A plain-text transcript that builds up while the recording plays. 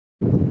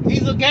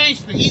He's a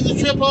gangster. He's a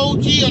triple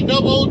OG, a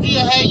double OG,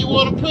 or how you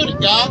want to put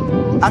it,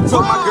 y'all. I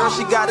told my girl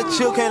she gotta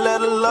chill, can't let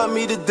her love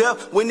me to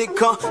death. When it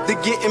comes to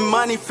getting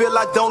money, feel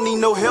I don't need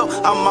no help.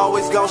 I'm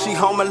always gone, she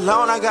home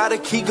alone, I gotta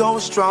keep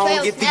going strong.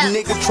 Get these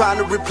niggas trying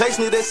to replace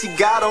me, that she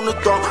got on the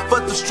throne.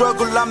 Fuck the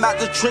struggle, I'm out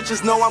the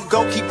trenches, know I'm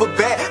gon' keep her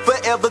back.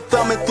 Forever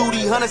thumbing through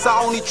these hundreds, I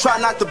only try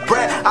not to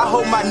brag. I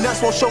hold my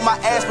nuts, won't show my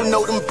ass, but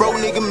know them bro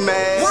nigga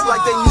mad. It's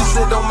like they need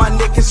sit on my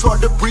neck, it's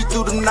hard to breathe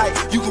through the night.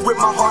 You can rip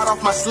my heart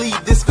off my sleeve,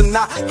 this for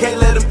now. Can't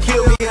let them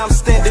kill me, I'm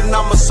standing,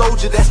 I'm a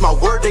soldier, that's my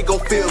word, they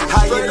gon' feel me.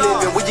 How you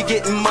living? When you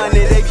getting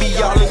money, they be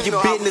all in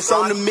your business.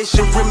 On the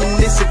mission,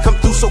 reminiscing, come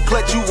through so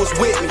clutch, you was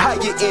with me. How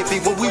you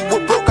envy? When we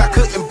were broke, I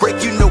couldn't break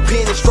you, no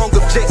pen and strong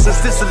objections.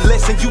 This a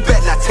lesson, you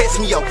bet not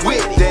test me up with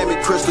it. Damn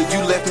it, Crystal,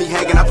 you left me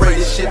hanging, I pray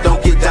this shit don't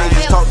get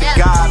dangerous. Talk to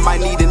God, might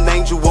need an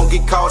angel, won't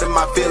get caught in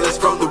my feelings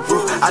from the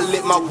roof. I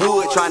lit my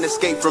wood, trying to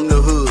escape from the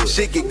hood.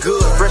 Shit get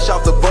good, fresh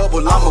off the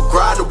bubble, I'ma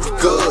grind to be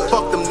good.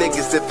 Fuck them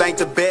niggas, if ain't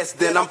the best,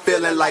 then I'm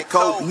feeling like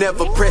cold.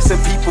 Never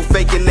pressing people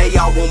faking, they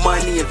all want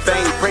money and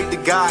fame. Pray to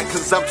God,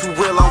 cause I'm too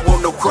real, I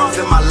want no crumbs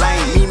in my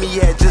lane. Mimi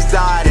had just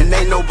died and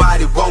ain't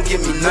nobody won't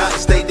give me nothing.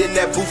 Stayed in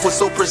that booth, was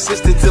so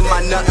persistent till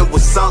my nothing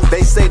was sunk.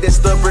 They say that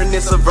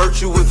stubbornness a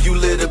virtue if you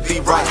let it be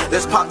right.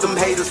 Let's pop them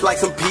haters like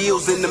some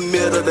pills in the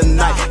middle of the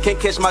night. Can't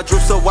catch my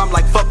drift, so I'm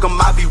like fuck them,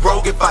 I be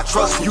wrong if I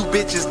trust you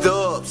bitches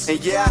dubs.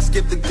 And yeah, I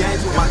skipped the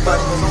games with my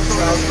thoughts.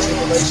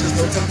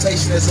 No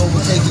temptation that's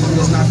overtaking you,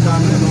 that's not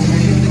common on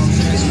me.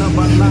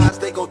 My lies,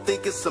 they gon'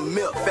 think it's a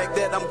myth. Fact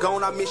that I'm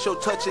gone, I miss your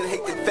touch and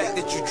hate the fact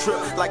that you trip.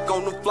 Like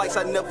on them flights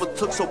I never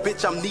took, so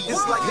bitch I'm needed.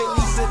 It's like they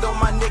need sit on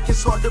my neck,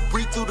 it's hard to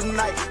breathe through the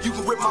night. You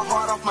can rip my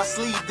heart off my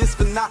sleeve, this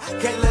for now.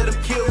 Can't let them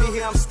kill me,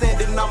 here I'm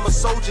standing, I'm a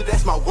soldier,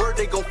 that's my word,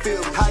 they gon' feel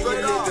me. How you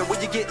living?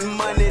 When you getting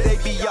money, they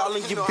be all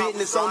in your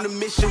business. On the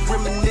mission,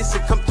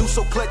 reminiscing, come through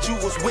so clutch, you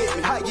was with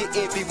me. How you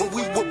envy? When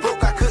we were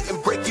broke, I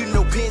couldn't break you,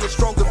 no pen and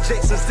strong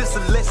objections. This a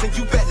lesson,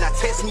 you bet not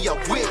test me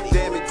up with it.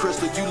 Damn it,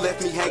 Crystal, you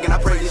left me hanging, I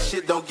pray this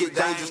shit don't get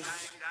dangerous.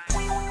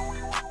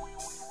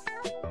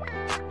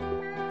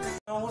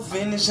 I'm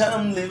finished how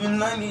I'm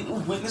living, I need a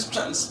witness,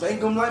 trying to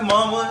spank them like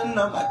mama, and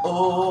I'm like,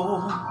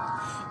 oh.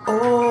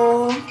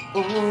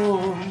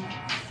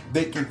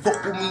 They can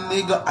fuck with me,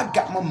 nigga, I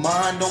got my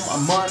mind on my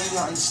money,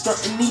 I ain't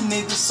stunting these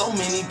niggas. So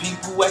many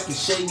people acting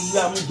shady,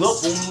 I moved up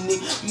on me,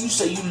 nigga. You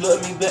say you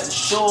love me, better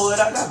show it.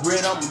 I got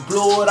bread, I'ma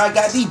blow it. I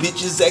got these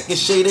bitches acting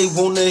shady,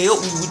 they wanna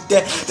help me with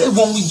that. They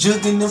want me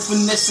jugging and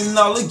finessing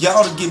all of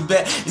y'all to get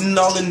back. And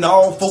all in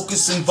all,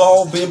 focus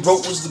involved, being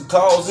broke was the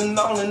cause. And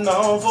all in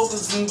all,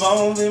 focus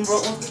involved, being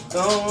broke was the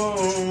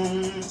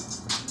cause.